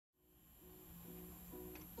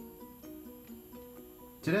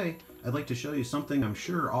Today, I'd like to show you something I'm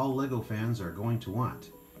sure all LEGO fans are going to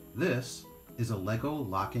want. This is a LEGO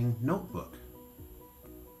locking notebook.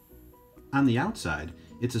 On the outside,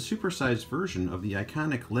 it's a supersized version of the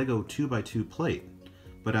iconic LEGO 2x2 plate,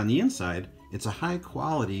 but on the inside, it's a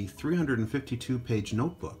high-quality 352-page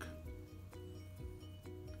notebook.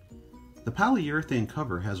 The polyurethane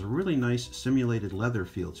cover has a really nice simulated leather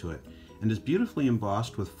feel to it and is beautifully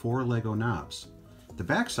embossed with 4 LEGO knobs. The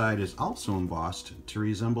backside is also embossed to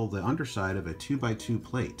resemble the underside of a 2x2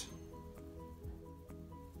 plate.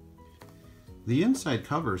 The inside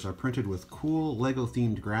covers are printed with cool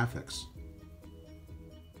LEGO-themed graphics,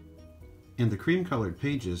 and the cream-colored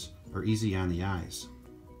pages are easy on the eyes.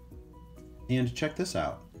 And check this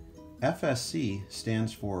out. FSC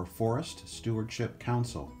stands for Forest Stewardship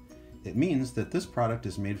Council. It means that this product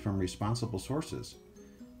is made from responsible sources.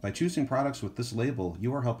 By choosing products with this label,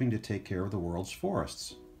 you are helping to take care of the world's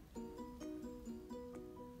forests.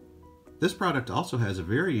 This product also has a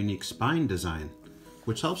very unique spine design,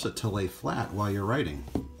 which helps it to lay flat while you're writing.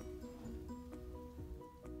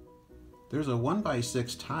 There's a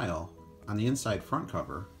 1x6 tile on the inside front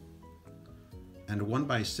cover and a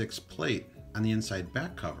 1x6 plate on the inside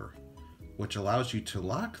back cover, which allows you to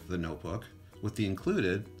lock the notebook with the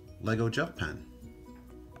included LEGO gel pen.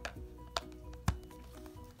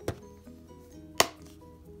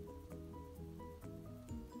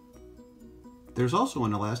 There's also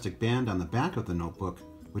an elastic band on the back of the notebook,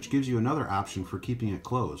 which gives you another option for keeping it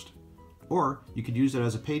closed, or you could use it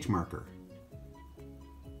as a page marker.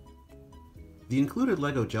 The included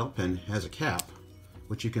LEGO gel pen has a cap,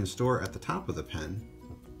 which you can store at the top of the pen,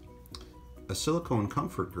 a silicone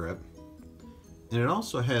comfort grip, and it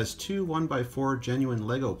also has 2 1x4 genuine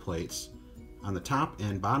LEGO plates on the top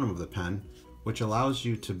and bottom of the pen, which allows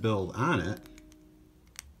you to build on it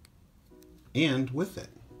and with it.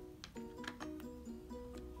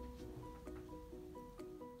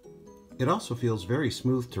 It also feels very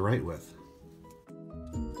smooth to write with.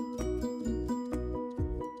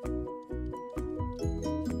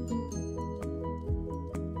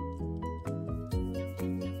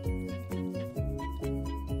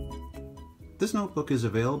 This notebook is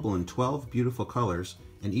available in 12 beautiful colors,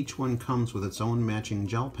 and each one comes with its own matching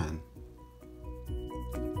gel pen.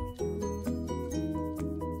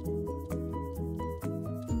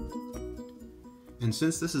 And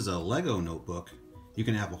since this is a LEGO notebook, you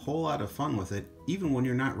can have a whole lot of fun with it even when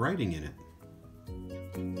you're not writing in it.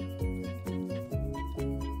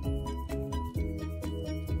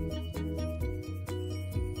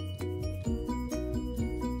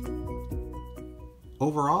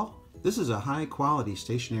 Overall, this is a high-quality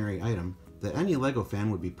stationery item that any LEGO fan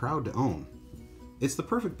would be proud to own. It's the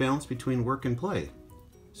perfect balance between work and play.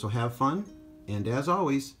 So have fun, and as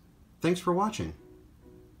always, thanks for watching.